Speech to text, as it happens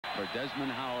for Desmond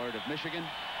Howard of Michigan.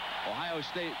 Ohio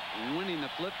State winning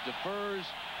the flip, defers.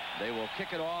 They will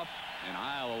kick it off, and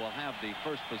Iowa will have the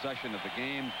first possession of the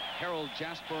game. Harold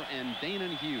Jasper and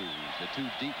Danon Hughes, the two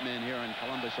deep men here in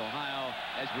Columbus, Ohio,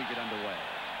 as we get underway.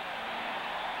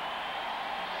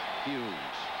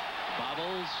 Hughes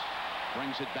bobbles,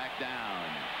 brings it back down.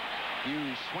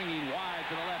 Hughes swinging wide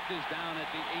to the left, is down at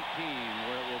the 18,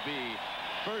 where it will be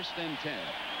 1st and 10.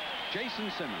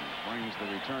 Jason Simmons brings the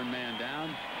return man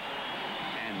down.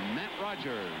 And Matt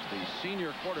Rogers, the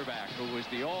senior quarterback, who was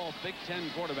the all Big Ten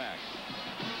quarterback,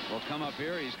 will come up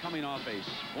here. He's coming off a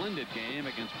splendid game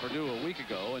against Purdue a week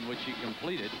ago, in which he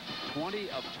completed 20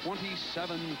 of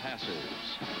 27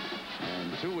 passes.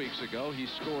 And 2 weeks ago, he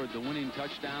scored the winning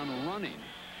touchdown running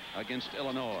against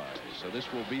Illinois. So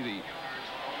this will be the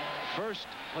first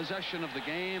possession of the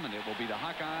game, and it will be the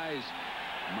Hawkeyes.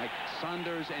 Mike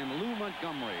Saunders and Lou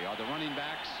Montgomery are the running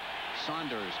backs.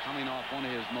 Saunders coming off one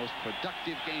of his most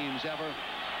productive games ever.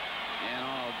 And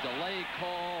a delay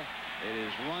call. It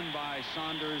is run by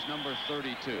Saunders, number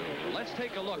 32. Let's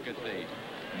take a look at the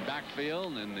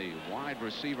backfield and the wide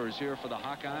receivers here for the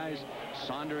Hawkeyes.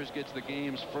 Saunders gets the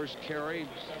game's first carry.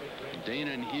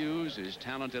 Danon Hughes is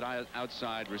talented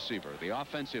outside receiver. The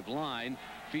offensive line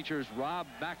features Rob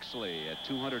Baxley at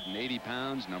 280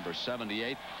 pounds, number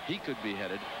 78. He could be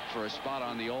headed for a spot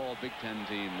on the all Big Ten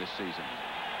team this season.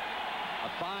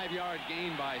 A 5-yard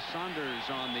gain by Saunders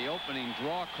on the opening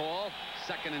draw call.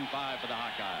 2nd and 5 for the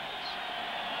Hawkeyes.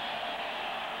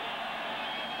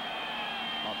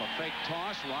 Off a fake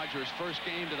toss, Rogers' first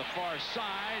game to the far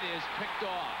side is picked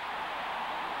off.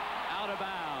 Out of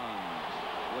bounds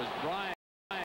was Brian.